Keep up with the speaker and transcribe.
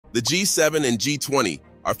The G7 and G20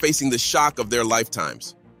 are facing the shock of their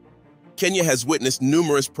lifetimes. Kenya has witnessed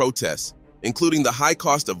numerous protests, including the high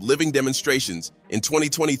cost of living demonstrations in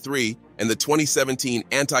 2023 and the 2017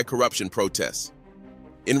 anti-corruption protests.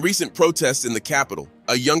 In recent protests in the capital,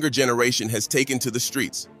 a younger generation has taken to the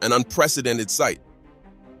streets, an unprecedented sight.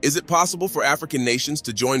 Is it possible for African nations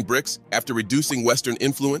to join BRICS after reducing Western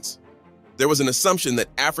influence? There was an assumption that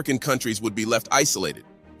African countries would be left isolated,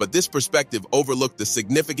 but this perspective overlooked the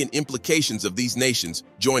significant implications of these nations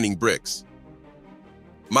joining BRICS.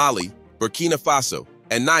 Mali, Burkina Faso,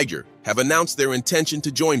 and Niger have announced their intention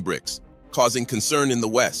to join BRICS, causing concern in the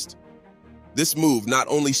West. This move not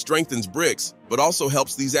only strengthens BRICS, but also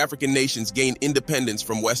helps these African nations gain independence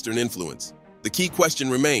from Western influence. The key question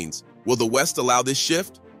remains, will the West allow this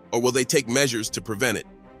shift, or will they take measures to prevent it?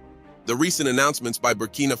 The recent announcements by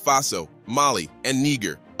Burkina Faso, Mali, and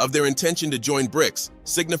Niger of their intention to join BRICS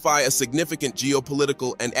signify a significant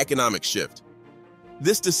geopolitical and economic shift.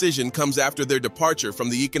 This decision comes after their departure from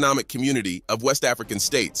the Economic Community of West African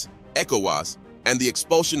States, ECOWAS, and the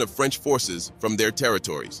expulsion of French forces from their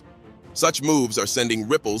territories. Such moves are sending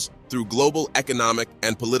ripples through global economic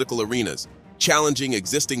and political arenas, challenging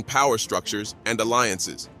existing power structures and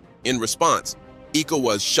alliances. In response,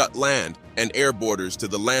 ECOWAS shut land and air borders to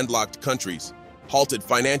the landlocked countries, halted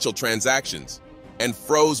financial transactions, and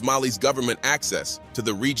froze Mali's government access to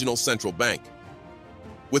the regional central bank.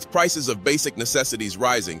 With prices of basic necessities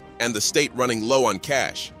rising and the state running low on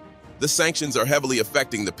cash, the sanctions are heavily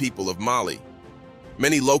affecting the people of Mali.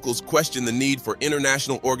 Many locals question the need for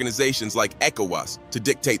international organizations like ECOWAS to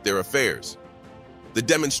dictate their affairs. The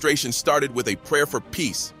demonstration started with a prayer for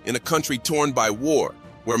peace in a country torn by war,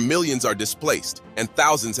 where millions are displaced and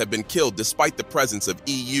thousands have been killed despite the presence of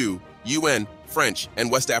EU, UN, French,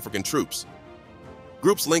 and West African troops.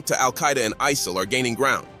 Groups linked to Al-Qaeda and ISIL are gaining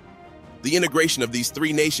ground. The integration of these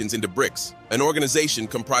three nations into BRICS, an organization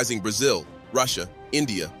comprising Brazil, Russia,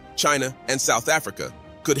 India, China, and South Africa,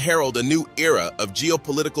 could herald a new era of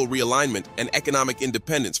geopolitical realignment and economic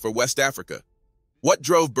independence for West Africa. What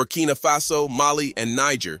drove Burkina Faso, Mali, and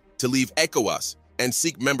Niger to leave ECOWAS and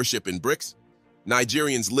seek membership in BRICS?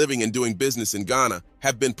 Nigerians living and doing business in Ghana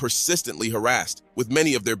have been persistently harassed, with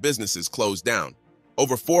many of their businesses closed down.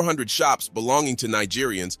 Over 400 shops belonging to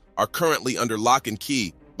Nigerians are currently under lock and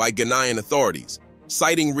key by Ghanaian authorities,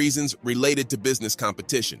 citing reasons related to business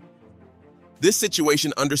competition. This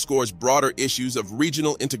situation underscores broader issues of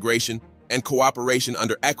regional integration and cooperation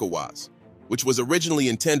under ECOWAS, which was originally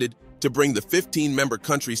intended to bring the 15-member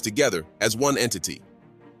countries together as one entity.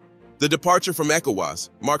 The departure from ECOWAS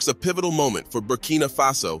marks a pivotal moment for Burkina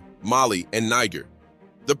Faso, Mali, and Niger.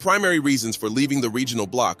 The primary reasons for leaving the regional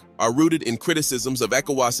bloc are rooted in criticisms of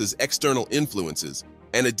ECOWAS's external influences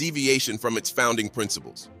and a deviation from its founding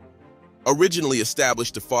principles. Originally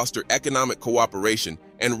established to foster economic cooperation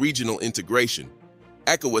and regional integration,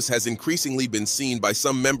 ECOWAS has increasingly been seen by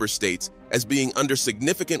some member states as being under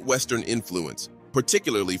significant Western influence,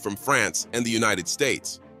 particularly from France and the United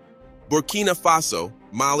States. Burkina Faso,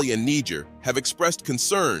 Mali, and Niger have expressed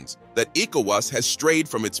concerns that ECOWAS has strayed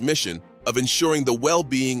from its mission of ensuring the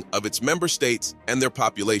well-being of its member states and their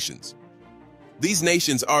populations. These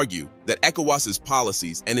nations argue that ECOWAS's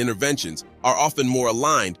policies and interventions are often more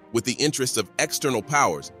aligned with the interests of external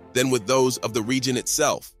powers than with those of the region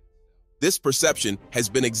itself. This perception has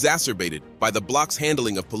been exacerbated by the bloc's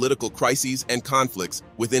handling of political crises and conflicts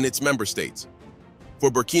within its member states. For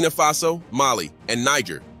Burkina Faso, Mali, and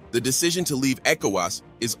Niger, the decision to leave ECOWAS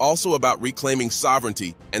is also about reclaiming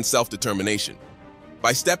sovereignty and self-determination.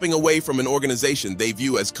 By stepping away from an organization they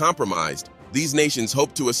view as compromised, these nations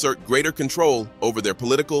hope to assert greater control over their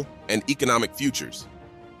political and economic futures.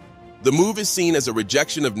 The move is seen as a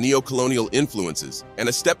rejection of neo-colonial influences and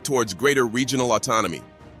a step towards greater regional autonomy.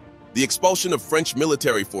 The expulsion of French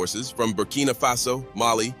military forces from Burkina Faso,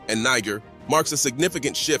 Mali, and Niger marks a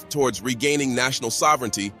significant shift towards regaining national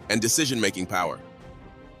sovereignty and decision-making power.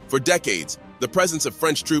 For decades, the presence of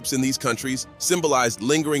French troops in these countries symbolized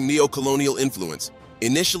lingering neo-colonial influence,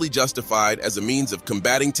 initially justified as a means of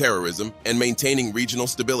combating terrorism and maintaining regional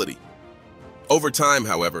stability. Over time,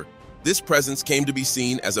 however, this presence came to be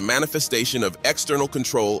seen as a manifestation of external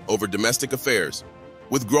control over domestic affairs,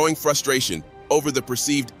 with growing frustration over the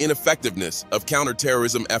perceived ineffectiveness of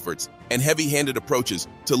counter-terrorism efforts and heavy-handed approaches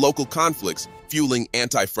to local conflicts fueling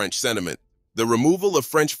anti-French sentiment. The removal of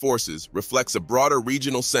French forces reflects a broader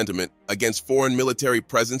regional sentiment against foreign military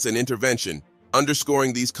presence and intervention,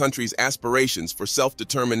 underscoring these countries' aspirations for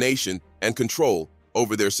self-determination and control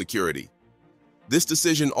over their security. This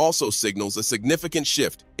decision also signals a significant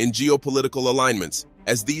shift in geopolitical alignments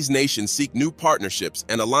as these nations seek new partnerships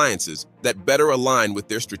and alliances that better align with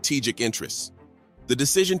their strategic interests. The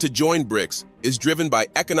decision to join BRICS is driven by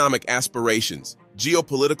economic aspirations,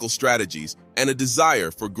 geopolitical strategies, and a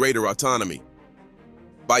desire for greater autonomy.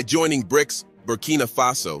 By joining BRICS, Burkina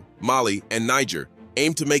Faso, Mali, and Niger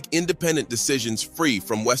aim to make independent decisions free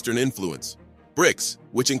from Western influence. BRICS,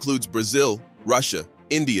 which includes Brazil, Russia,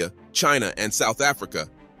 India, China, and South Africa,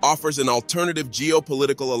 offers an alternative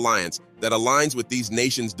geopolitical alliance that aligns with these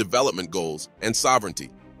nations' development goals and sovereignty.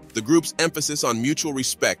 The group's emphasis on mutual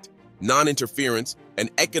respect, non-interference, and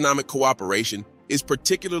economic cooperation is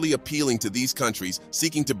particularly appealing to these countries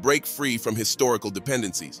seeking to break free from historical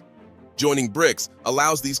dependencies. Joining BRICS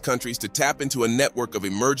allows these countries to tap into a network of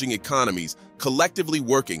emerging economies collectively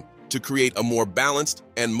working to create a more balanced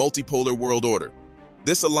and multipolar world order.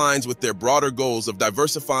 This aligns with their broader goals of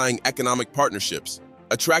diversifying economic partnerships,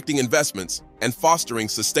 attracting investments, and fostering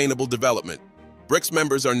sustainable development. BRICS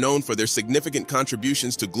members are known for their significant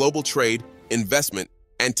contributions to global trade, investment,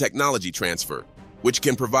 and technology transfer, which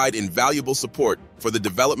can provide invaluable support for the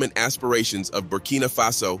development aspirations of Burkina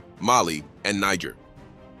Faso, Mali, and Niger.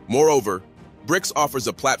 Moreover, BRICS offers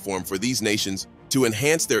a platform for these nations to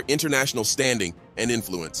enhance their international standing and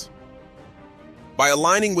influence. By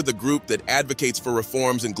aligning with a group that advocates for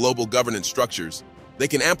reforms in global governance structures, they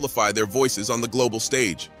can amplify their voices on the global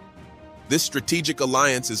stage. This strategic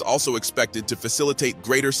alliance is also expected to facilitate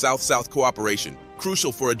greater South-South cooperation,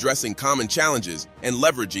 crucial for addressing common challenges and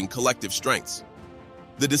leveraging collective strengths.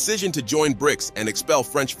 The decision to join BRICS and expel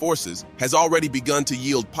French forces has already begun to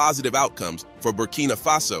yield positive outcomes for Burkina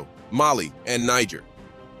Faso, Mali, and Niger.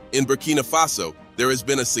 In Burkina Faso, there has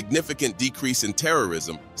been a significant decrease in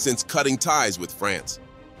terrorism since cutting ties with France.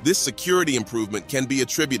 This security improvement can be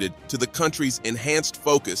attributed to the country's enhanced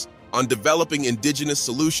focus on developing indigenous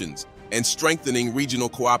solutions and strengthening regional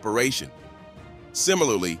cooperation.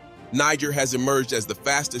 Similarly, Niger has emerged as the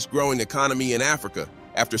fastest-growing economy in Africa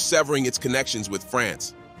after severing its connections with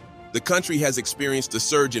France. The country has experienced a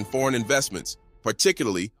surge in foreign investments,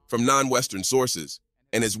 particularly from non-Western sources,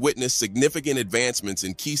 and has witnessed significant advancements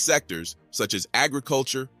in key sectors such as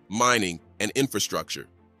agriculture, mining, and infrastructure.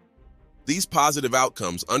 These positive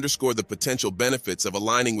outcomes underscore the potential benefits of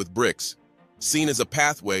aligning with BRICS, seen as a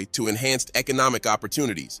pathway to enhanced economic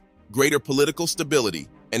opportunities, greater political stability,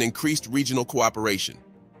 and increased regional cooperation.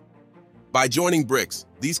 By joining BRICS,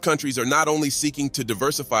 these countries are not only seeking to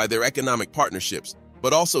diversify their economic partnerships,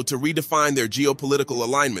 but also to redefine their geopolitical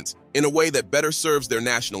alignments in a way that better serves their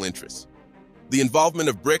national interests. The involvement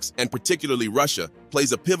of BRICS, and particularly Russia,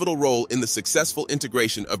 plays a pivotal role in the successful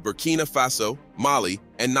integration of Burkina Faso, Mali,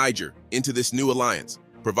 and Niger into this new alliance,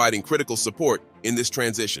 providing critical support in this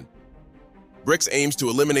transition. BRICS aims to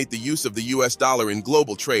eliminate the use of the US dollar in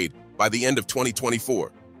global trade by the end of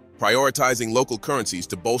 2024, prioritizing local currencies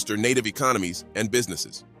to bolster native economies and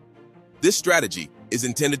businesses. This strategy is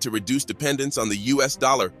intended to reduce dependence on the US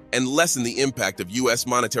dollar and lessen the impact of US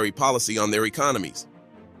monetary policy on their economies.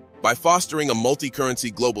 By fostering a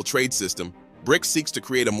multi-currency global trade system, BRICS seeks to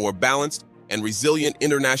create a more balanced and resilient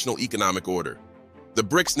international economic order. The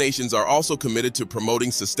BRICS nations are also committed to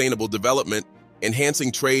promoting sustainable development,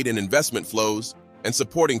 enhancing trade and investment flows, and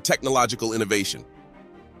supporting technological innovation.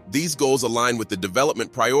 These goals align with the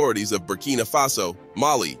development priorities of Burkina Faso,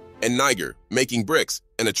 Mali, and Niger, making BRICS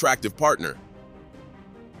an attractive partner.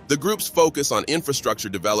 The group's focus on infrastructure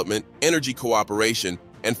development, energy cooperation,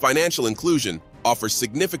 and financial inclusion offers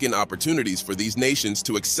significant opportunities for these nations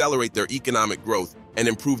to accelerate their economic growth and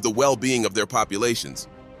improve the well-being of their populations.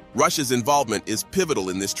 Russia's involvement is pivotal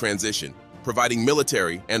in this transition, providing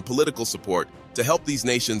military and political support to help these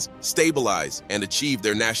nations stabilize and achieve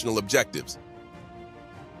their national objectives.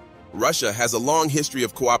 Russia has a long history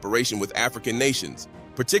of cooperation with African nations,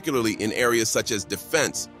 particularly in areas such as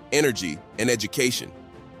defense, energy, and education.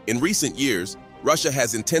 In recent years, Russia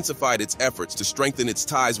has intensified its efforts to strengthen its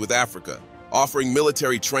ties with Africa, offering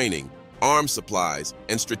military training, arms supplies,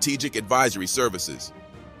 and strategic advisory services.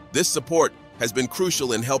 This support has been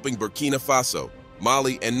crucial in helping Burkina Faso,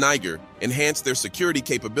 Mali, and Niger enhance their security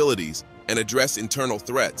capabilities and address internal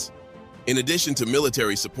threats. In addition to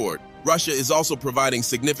military support, Russia is also providing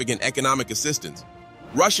significant economic assistance.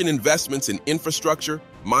 Russian investments in infrastructure,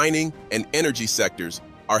 mining, and energy sectors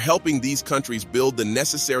are helping these countries build the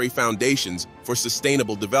necessary foundations for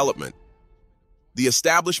sustainable development. The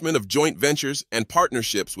establishment of joint ventures and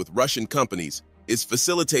partnerships with Russian companies is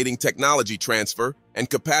facilitating technology transfer and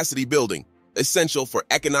capacity building, essential for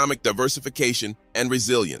economic diversification and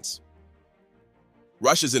resilience.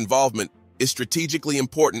 Russia's involvement is strategically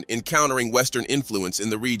important in countering Western influence in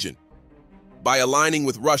the region. By aligning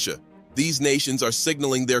with Russia, these nations are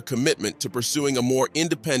signaling their commitment to pursuing a more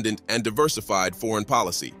independent and diversified foreign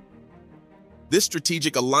policy. This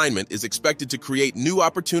strategic alignment is expected to create new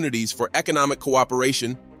opportunities for economic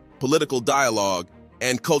cooperation, political dialogue,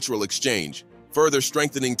 and cultural exchange, further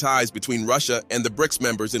strengthening ties between Russia and the BRICS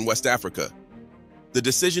members in West Africa. The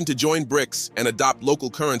decision to join BRICS and adopt local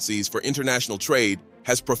currencies for international trade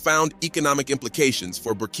has profound economic implications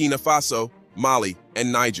for Burkina Faso, Mali,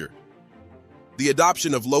 and Niger. The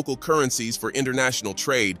adoption of local currencies for international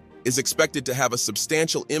trade is expected to have a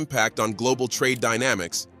substantial impact on global trade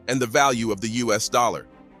dynamics and the value of the US dollar.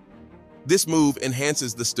 This move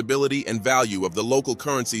enhances the stability and value of the local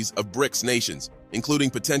currencies of BRICS nations, including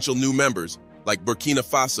potential new members like Burkina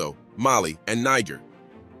Faso, Mali, and Niger.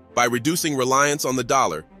 By reducing reliance on the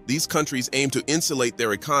dollar, these countries aim to insulate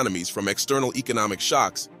their economies from external economic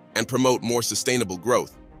shocks and promote more sustainable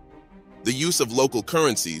growth. The use of local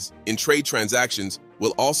currencies in trade transactions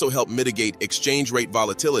will also help mitigate exchange rate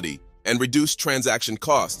volatility and reduce transaction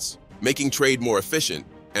costs, making trade more efficient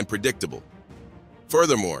and predictable.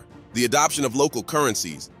 Furthermore, the adoption of local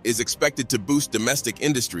currencies is expected to boost domestic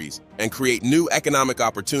industries and create new economic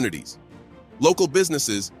opportunities. Local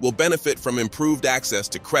businesses will benefit from improved access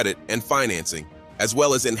to credit and financing, as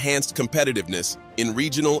well as enhanced competitiveness in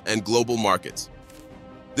regional and global markets.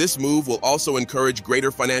 This move will also encourage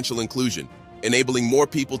greater financial inclusion, enabling more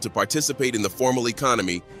people to participate in the formal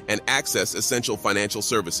economy and access essential financial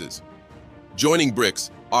services. Joining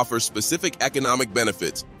BRICS offers specific economic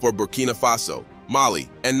benefits for Burkina Faso, Mali,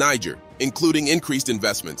 and Niger, including increased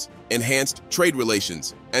investments, enhanced trade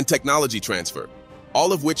relations, and technology transfer,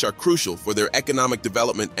 all of which are crucial for their economic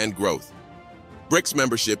development and growth. BRICS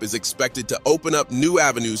membership is expected to open up new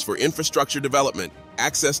avenues for infrastructure development,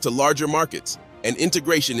 access to larger markets, and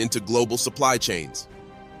integration into global supply chains.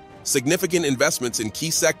 Significant investments in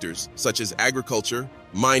key sectors such as agriculture,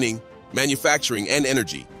 mining, manufacturing, and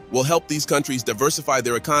energy will help these countries diversify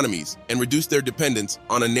their economies and reduce their dependence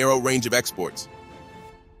on a narrow range of exports.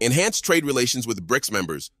 Enhanced trade relations with BRICS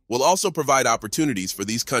members will also provide opportunities for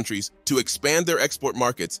these countries to expand their export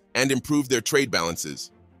markets and improve their trade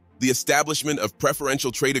balances. The establishment of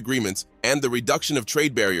preferential trade agreements and the reduction of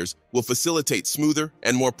trade barriers will facilitate smoother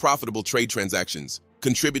and more profitable trade transactions,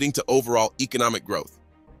 contributing to overall economic growth.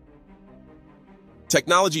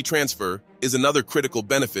 Technology transfer is another critical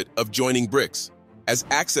benefit of joining BRICS, as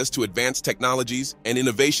access to advanced technologies and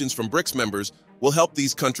innovations from BRICS members will help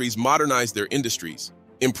these countries modernize their industries,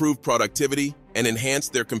 improve productivity, and enhance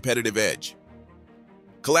their competitive edge.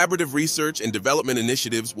 Collaborative research and development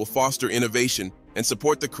initiatives will foster innovation and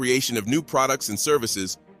support the creation of new products and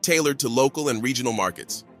services tailored to local and regional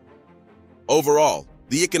markets. Overall,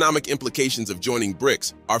 the economic implications of joining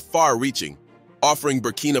BRICS are far-reaching, offering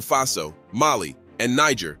Burkina Faso, Mali, and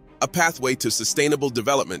Niger a pathway to sustainable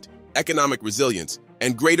development, economic resilience,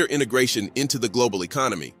 and greater integration into the global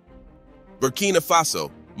economy. Burkina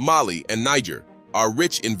Faso, Mali, and Niger are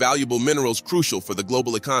rich in valuable minerals crucial for the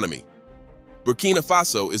global economy. Burkina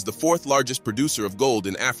Faso is the fourth largest producer of gold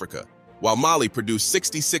in Africa, while Mali produced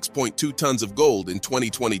 66.2 tons of gold in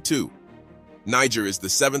 2022. Niger is the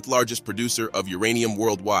seventh largest producer of uranium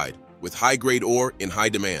worldwide, with high-grade ore in high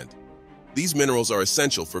demand. These minerals are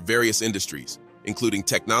essential for various industries, including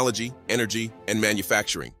technology, energy, and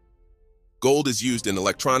manufacturing. Gold is used in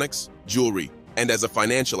electronics, jewelry, and as a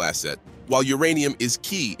financial asset, while uranium is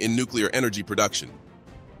key in nuclear energy production.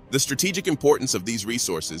 The strategic importance of these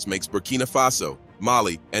resources makes Burkina Faso,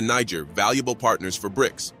 Mali, and Niger valuable partners for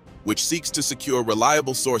BRICS, which seeks to secure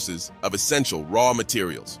reliable sources of essential raw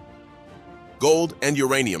materials. Gold and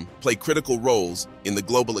uranium play critical roles in the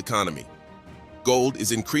global economy. Gold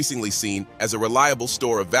is increasingly seen as a reliable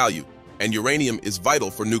store of value, and uranium is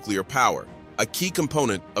vital for nuclear power, a key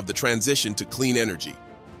component of the transition to clean energy.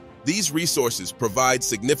 These resources provide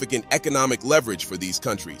significant economic leverage for these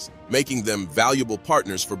countries, making them valuable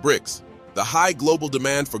partners for BRICS. The high global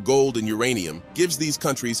demand for gold and uranium gives these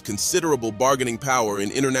countries considerable bargaining power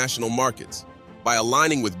in international markets. By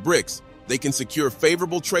aligning with BRICS, they can secure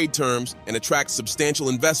favorable trade terms and attract substantial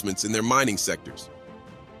investments in their mining sectors.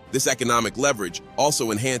 This economic leverage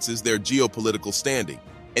also enhances their geopolitical standing,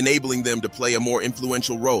 enabling them to play a more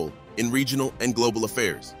influential role in regional and global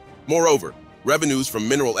affairs. Moreover, revenues from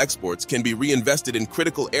mineral exports can be reinvested in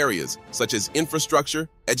critical areas such as infrastructure,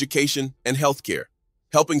 education, and healthcare,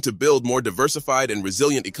 helping to build more diversified and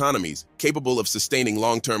resilient economies capable of sustaining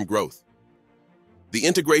long-term growth. The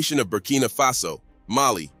integration of Burkina Faso,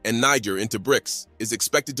 Mali, and Niger into BRICS is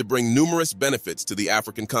expected to bring numerous benefits to the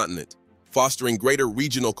African continent, fostering greater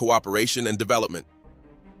regional cooperation and development.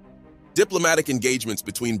 Diplomatic engagements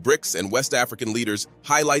between BRICS and West African leaders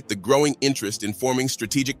highlight the growing interest in forming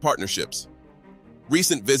strategic partnerships.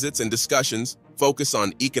 Recent visits and discussions focus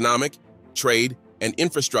on economic, trade, and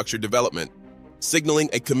infrastructure development, signaling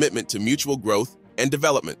a commitment to mutual growth and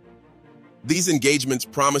development. These engagements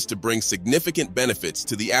promise to bring significant benefits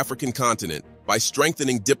to the African continent by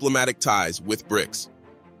strengthening diplomatic ties with BRICS.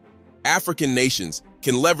 African nations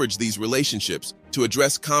can leverage these relationships to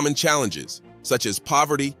address common challenges, such as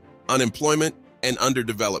poverty, unemployment, and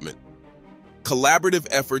underdevelopment. Collaborative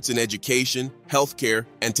efforts in education, healthcare,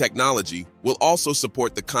 and technology will also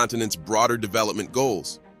support the continent's broader development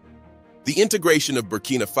goals. The integration of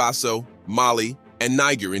Burkina Faso, Mali, and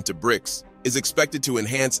Niger into BRICS is expected to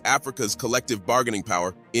enhance Africa's collective bargaining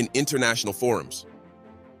power in international forums.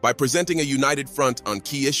 By presenting a united front on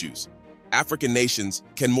key issues, African nations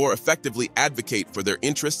can more effectively advocate for their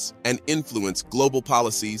interests and influence global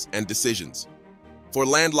policies and decisions. For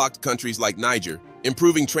landlocked countries like Niger,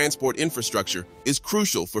 improving transport infrastructure is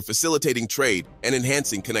crucial for facilitating trade and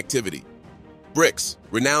enhancing connectivity. BRICS,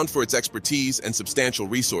 renowned for its expertise and substantial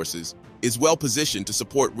resources, is well positioned to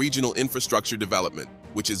support regional infrastructure development,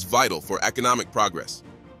 which is vital for economic progress.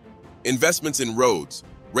 Investments in roads,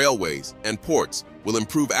 railways, and ports will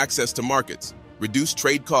improve access to markets, reduce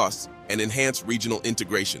trade costs, and enhance regional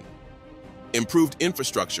integration. Improved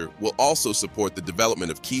infrastructure will also support the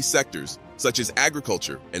development of key sectors such as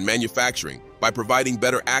agriculture and manufacturing by providing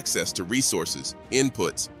better access to resources,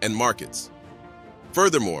 inputs, and markets.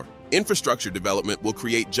 Furthermore, infrastructure development will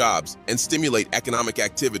create jobs and stimulate economic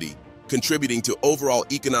activity, contributing to overall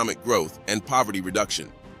economic growth and poverty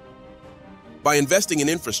reduction. By investing in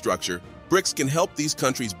infrastructure, BRICS can help these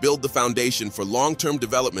countries build the foundation for long-term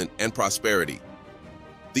development and prosperity.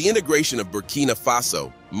 The integration of Burkina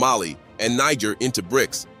Faso, Mali, and Niger into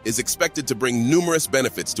BRICS is expected to bring numerous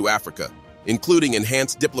benefits to Africa, including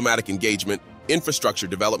enhanced diplomatic engagement, infrastructure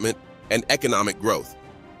development, and economic growth.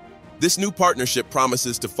 This new partnership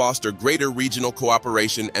promises to foster greater regional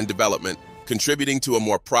cooperation and development, contributing to a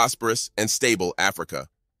more prosperous and stable Africa.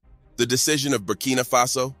 The decision of Burkina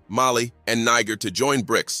Faso, Mali, and Niger to join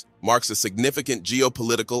BRICS marks a significant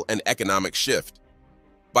geopolitical and economic shift.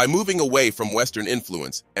 By moving away from Western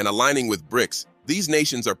influence and aligning with BRICS, these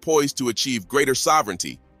nations are poised to achieve greater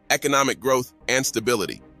sovereignty, economic growth, and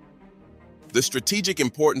stability. The strategic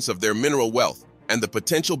importance of their mineral wealth and the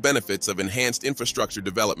potential benefits of enhanced infrastructure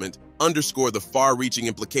development underscore the far-reaching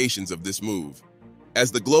implications of this move.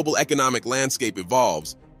 As the global economic landscape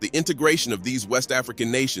evolves, the integration of these West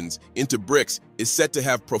African nations into BRICS is set to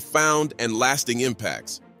have profound and lasting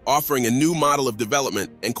impacts, offering a new model of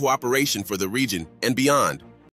development and cooperation for the region and beyond.